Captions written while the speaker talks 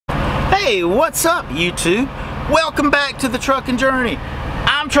Hey, what's up, YouTube? Welcome back to the trucking journey.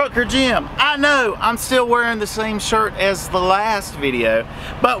 I'm Trucker Jim. I know I'm still wearing the same shirt as the last video,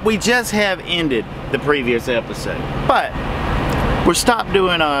 but we just have ended the previous episode. But we're stopped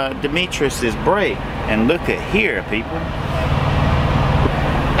doing Demetrius's break, and look at here, people.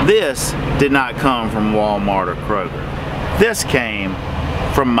 This did not come from Walmart or Kroger. This came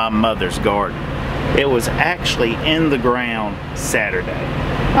from my mother's garden. It was actually in the ground Saturday.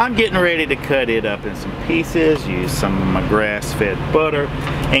 I'm getting ready to cut it up in some pieces, use some of my grass-fed butter,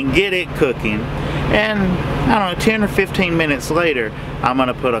 and get it cooking. And I don't know, 10 or 15 minutes later, I'm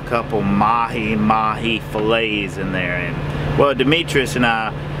gonna put a couple Mahi fillets in there. And well, Demetrius and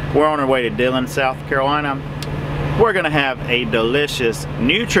I, we're on our way to Dillon, South Carolina. We're gonna have a delicious,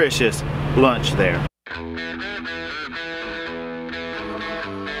 nutritious lunch there.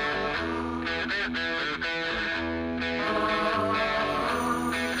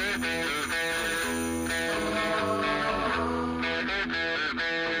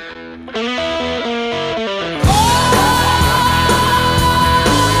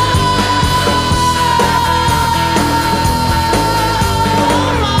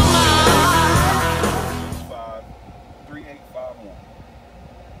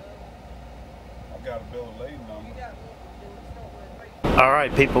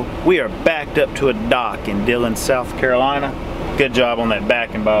 Alright people, we are backed up to a dock in Dillon, South Carolina. Good job on that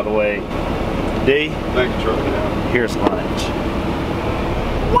backing, by the way. D? Thank you, Trucker. Here's lunch.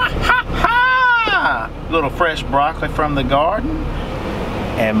 Wah-ha-ha! Little fresh broccoli from the garden.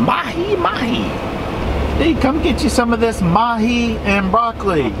 And Mahi. D, come get you some of this Mahi and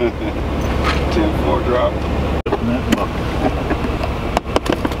broccoli. 10-4 drop.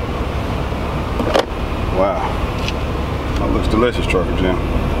 Wow. That looks delicious, Trucker Jim.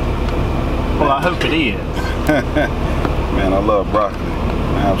 Well, I hope it is. Man, I love broccoli.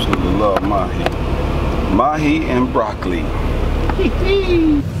 I absolutely love Mahi. Mahi and broccoli.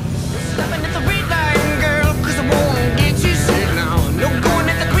 Stopping at the red line, girl, 'cause I wanna get you sitting on. No going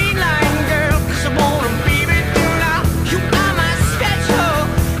at the green line, girl, 'cause I wanna be with you now. You are my special,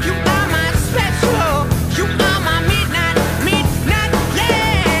 you are my special, you are my midnight,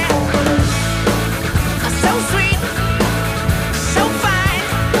 yeah. So sweet, so fine,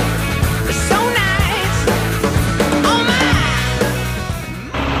 so nice, oh my.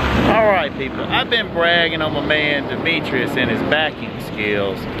 Alright people, I've been bragging on my man Demetrius and his backing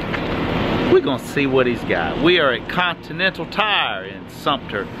skills. We're gonna see what he's got. We are at Continental Tire in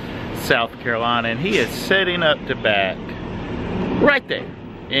Sumter, South Carolina, and he is setting up to back right there,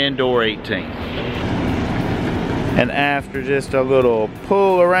 indoor 18. And after just a little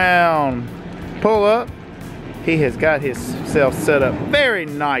pull around, pull up, he has got himself set up very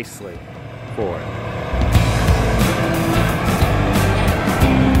nicely for it.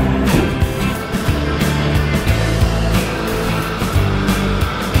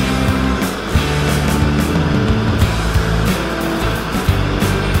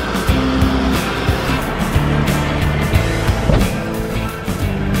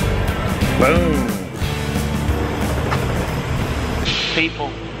 Boom.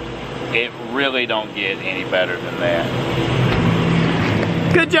 People, it really don't get any better than that.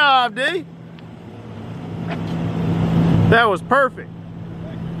 Good job, D. That was perfect.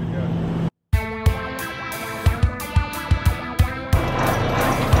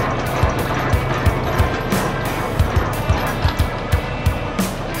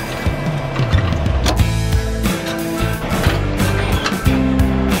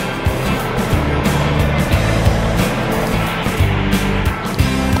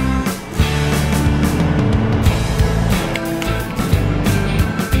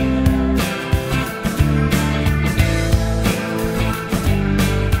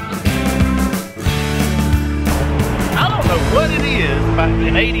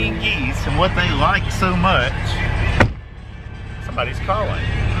 Canadian geese and what they like so much. Somebody's calling.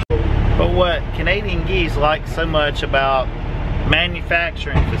 But what Canadian geese like so much about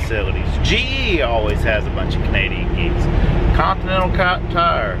manufacturing facilities, GE always has a bunch of Canadian geese. Continental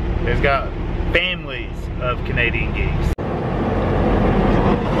Tire has got families of Canadian geese.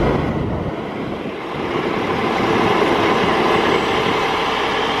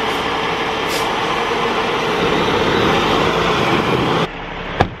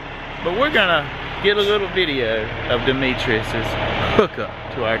 But we're gonna get a little video of Demetrius's hookup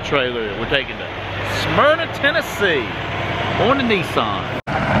to our trailer that we're taking to Smyrna, Tennessee on the Nissan.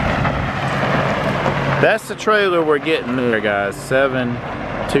 That's the trailer we're getting there, guys,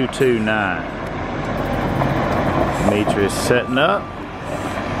 7229. Demetrius setting up,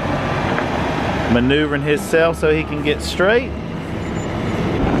 maneuvering himself so he can get straight.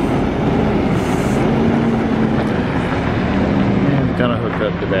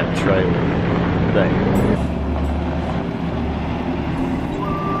 that trailer there.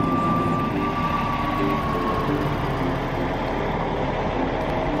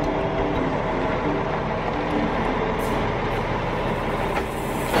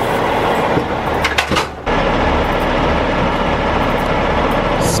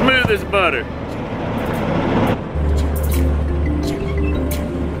 Smooth as butter.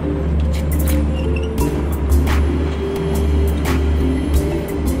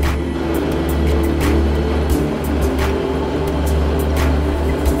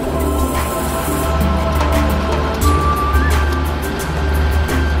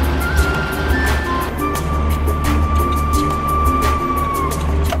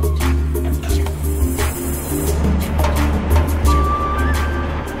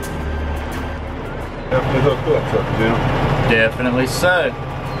 Definitely hooked up, Truck Jim. Definitely so.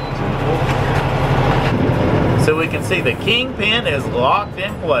 So we can see the kingpin is locked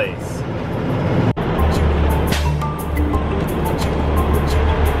in place.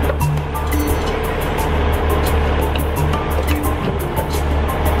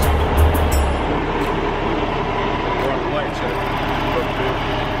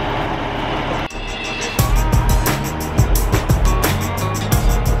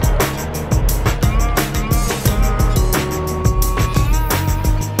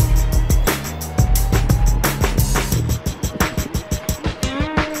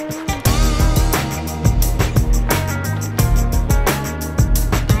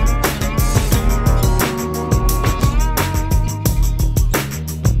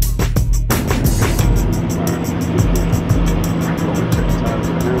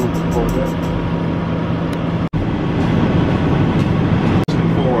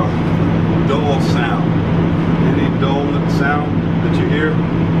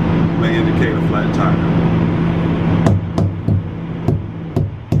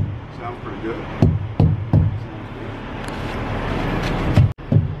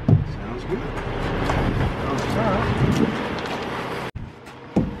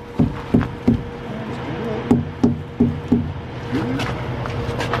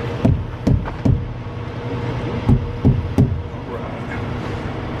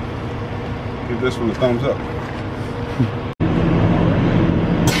 This one a thumbs up.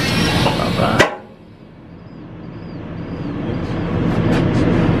 Bye-bye.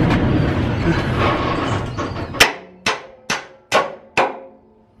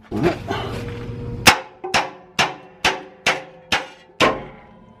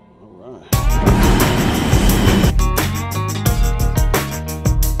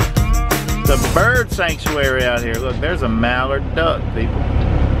 The bird sanctuary out here. Look, there's a mallard duck, people.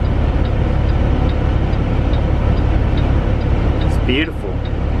 Beautiful.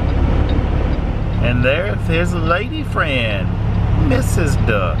 And there's his lady friend, Mrs.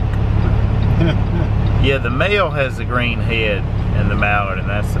 Duck. Yeah, the male has the green head and the mallard, and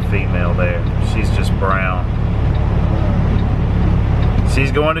that's the female there. She's just brown.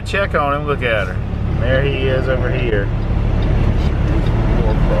 She's going to check on him. Look at her. There he is over here.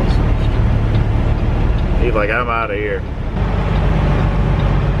 He's like, I'm out of here.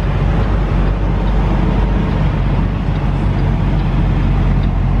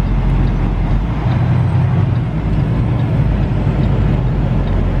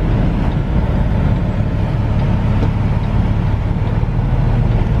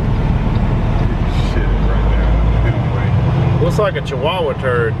 Looks like a Chihuahua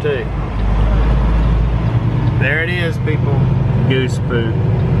turd too. There it is, people. Goose poop.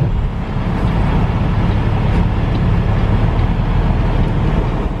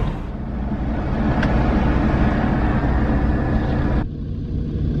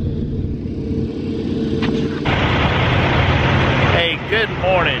 Hey, good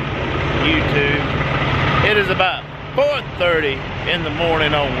morning, YouTube. It is about 4:30 in the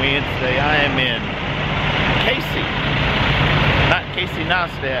morning on Wednesday. I am in Casey. Not Casey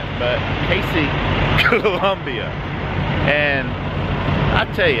Neistat, but Casey, Columbia. And I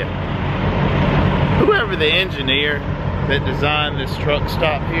tell you, whoever the engineer that designed this truck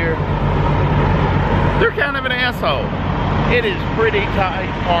stop here, they're kind of an asshole. It is pretty tight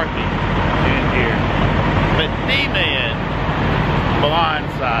parking in here. But D-Man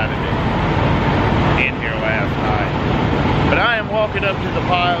blindsided it in here last night. But I am walking up to the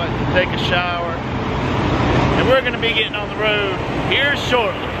pilot to take a shower. And we're going to be getting on the road here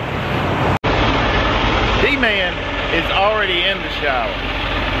shortly. D-Man is already in the shower.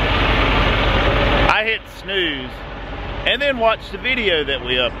 I hit snooze and then watched the video that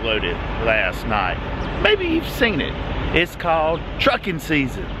we uploaded last night. Maybe you've seen it. It's called Trucking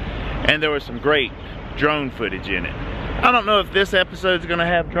Season. And there was some great drone footage in it. I don't know if this episode's gonna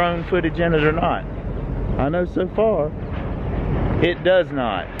have drone footage in it or not. I know so far, it does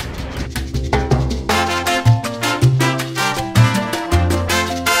not.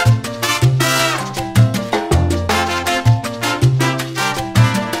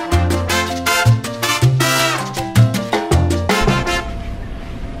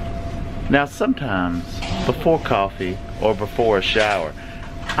 Now sometimes, before coffee or before a shower,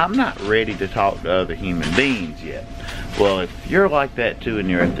 I'm not ready to talk to other human beings yet. Well, if you're like that too and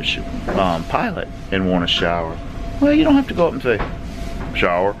you're at the pilot and want a shower, well, you don't have to go up and say,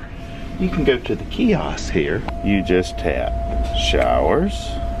 shower. You can go to the kiosk here. You just tap showers.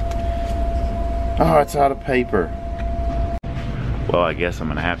 Oh, it's out of paper. Well, I guess I'm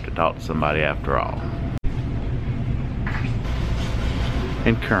gonna have to talk to somebody after all.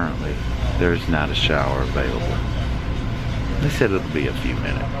 And currently, there's not a shower available. They said it'll be a few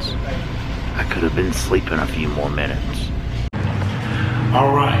minutes. I could have been sleeping a few more minutes.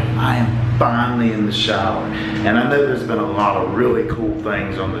 All right, I am finally in the shower. And I know there's been a lot of really cool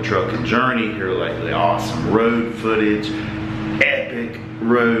things on the trucking journey here lately. Awesome road footage, epic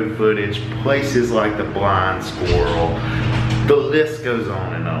road footage, places like the Blind Squirrel. The list goes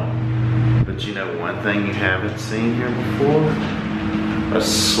on and on. But you know one thing you haven't seen here before? A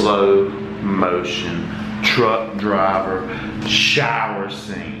slow motion truck driver shower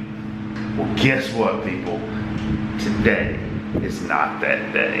scene. Well, guess what, people? Today is not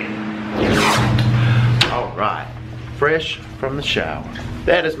that day. All right, fresh from the shower.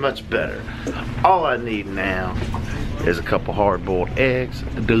 That is much better. All I need now is a couple hard-boiled eggs,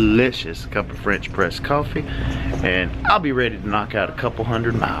 a delicious cup of French press coffee, and I'll be ready to knock out a couple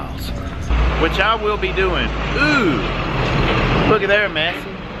 100 miles, which I will be doing. Ooh, look at there, Massey.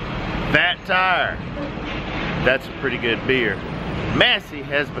 Fat Tire. That's a pretty good beer. Massey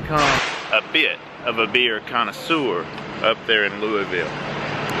has become a bit of a beer connoisseur up there in Louisville.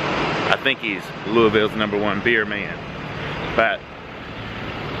 I think he's Louisville's #1 beer man. But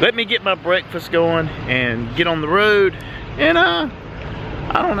let me get my breakfast going and get on the road, and I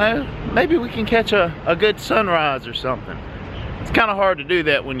don't know, maybe we can catch a good sunrise or something. It's kind of hard to do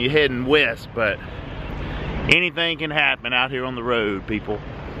that when you're heading west, but anything can happen out here on the road, people.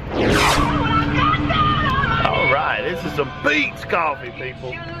 All right, this is some Beats coffee,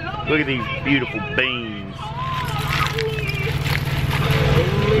 people. Look at these beautiful beans.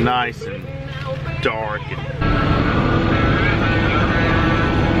 Nice and dark and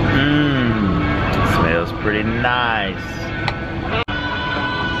smells pretty nice.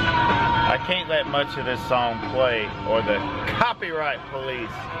 I can't let much of this song play or the copyright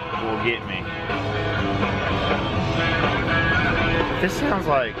police will get me. This sounds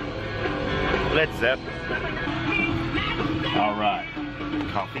like Led Zeppelin. All right,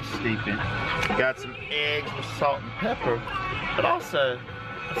 coffee steeping. Got some eggs with salt and pepper, but also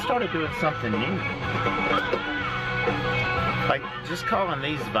I started doing something new. Like, just calling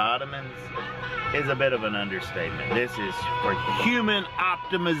these vitamins is a bit of an understatement. This is for human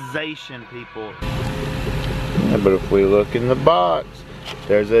optimization, people. But if we look in the box,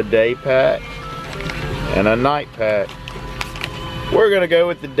 there's a day pack and a night pack. We're gonna go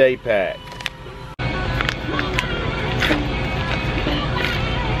with the day pack.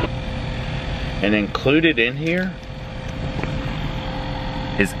 And included in here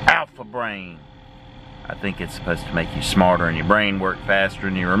is Alpha Brain. I think it's supposed to make you smarter and your brain work faster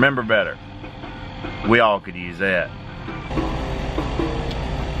and you remember better. We all could use that.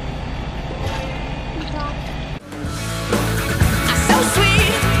 So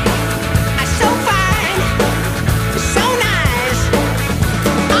sweet, so fine, so nice.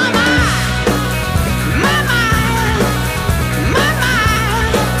 Mama, mama, mama.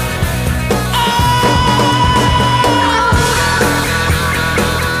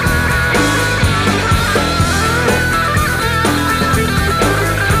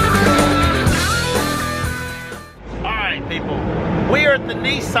 Alright, people, we are at the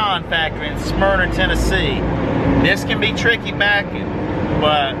Nissan factory in Smyrna, Tennessee. This can be tricky backing,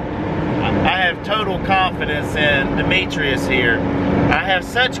 but I have total confidence in Demetrius here. I have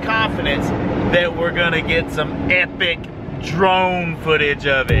such confidence that we're gonna get some epic drone footage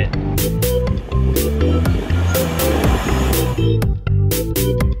of it.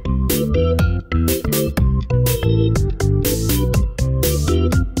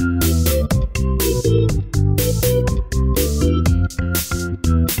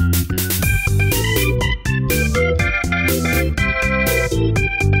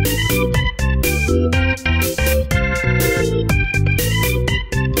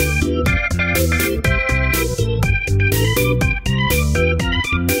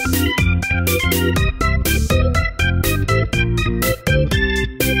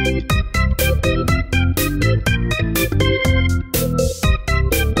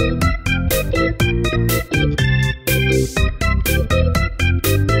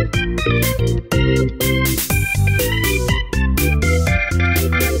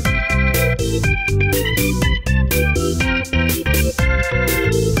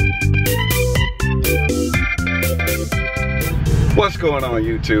 going on,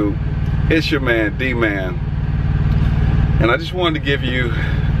 YouTube? It's your man, D-Man. And I just wanted to give you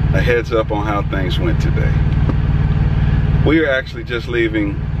a heads up on how things went today. We are actually just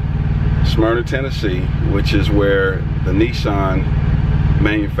leaving Smyrna, Tennessee, which is where the Nissan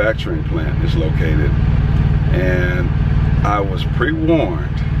manufacturing plant is located. And I was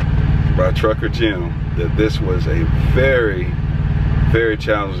pre-warned by Trucker Jim that this was a very, very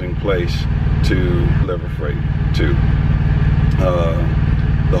challenging place to deliver freight to.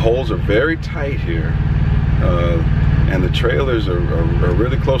 The holes are very tight here, and the trailers are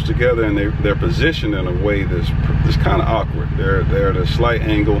really close together, and they're positioned in a way that's kind of awkward. They're at a slight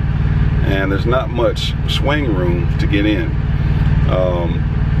angle, and there's not much swing room to get in.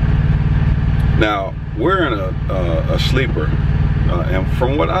 Now we're in a sleeper, and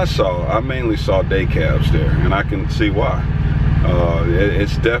from what I saw, I mainly saw day cabs there, and I can see why.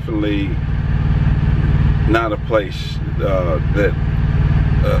 It's definitely not a place that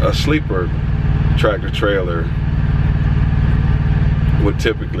a sleeper tractor trailer would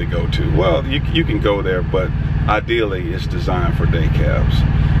typically go to. Well, you can go there, but ideally it's designed for day cabs.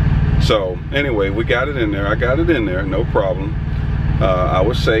 So anyway, we got it in there. I got it in there, no problem. I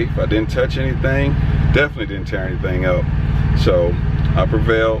was safe. I didn't touch anything. Definitely didn't tear anything up. So I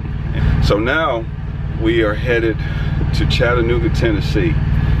prevailed. So now we are headed to Chattanooga, Tennessee.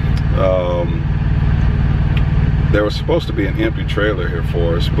 There was supposed to be an empty trailer here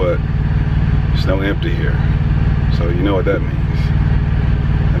for us, but there's no empty here. So you know what that means.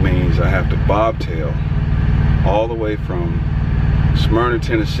 That means I have to bobtail all the way from Smyrna,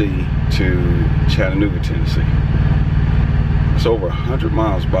 Tennessee to Chattanooga, Tennessee. It's over 100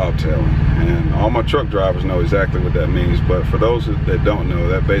 miles bobtailing, and all my truck drivers know exactly what that means, but for those that don't know,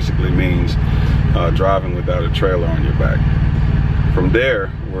 that basically means driving without a trailer on your back. From there,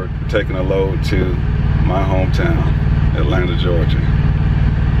 we're taking a load to my hometown, Atlanta, Georgia.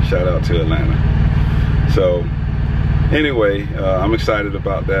 Shout out to Atlanta. So anyway, I'm excited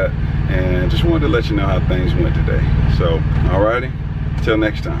about that, and just wanted to let you know how things went today. So alrighty, till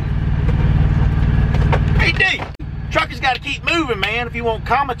next time. Hey D, truckers got to keep moving, man, if you want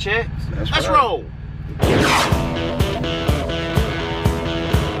comma checks. Let's roll.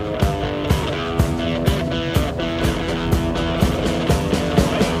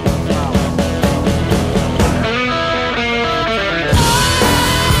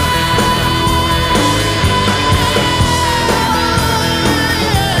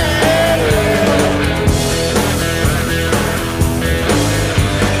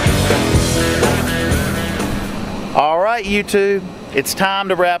 Alright YouTube, it's time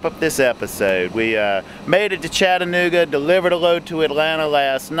to wrap up this episode. We made it to Chattanooga, delivered a load to Atlanta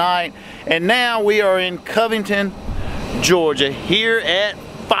last night, and now we are in Covington, Georgia, here at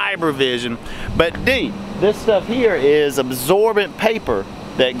Fiber Vision. But D, this stuff here is absorbent paper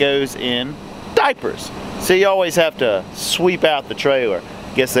that goes in diapers. So you always have to sweep out the trailer.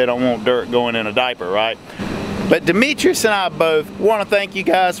 Guess they don't want dirt going in a diaper, right? But Demetrius and I both want to thank you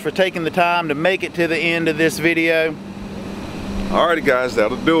guys for taking the time to make it to the end of this video. Alrighty guys,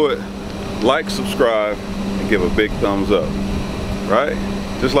 that'll do it. Like, subscribe, and give a big thumbs up. Right?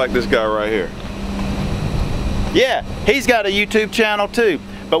 Just like this guy right here. Yeah, he's got a YouTube channel too.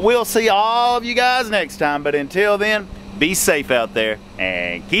 But we'll see all of you guys next time. But until then, be safe out there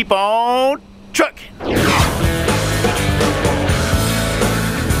and keep on trucking.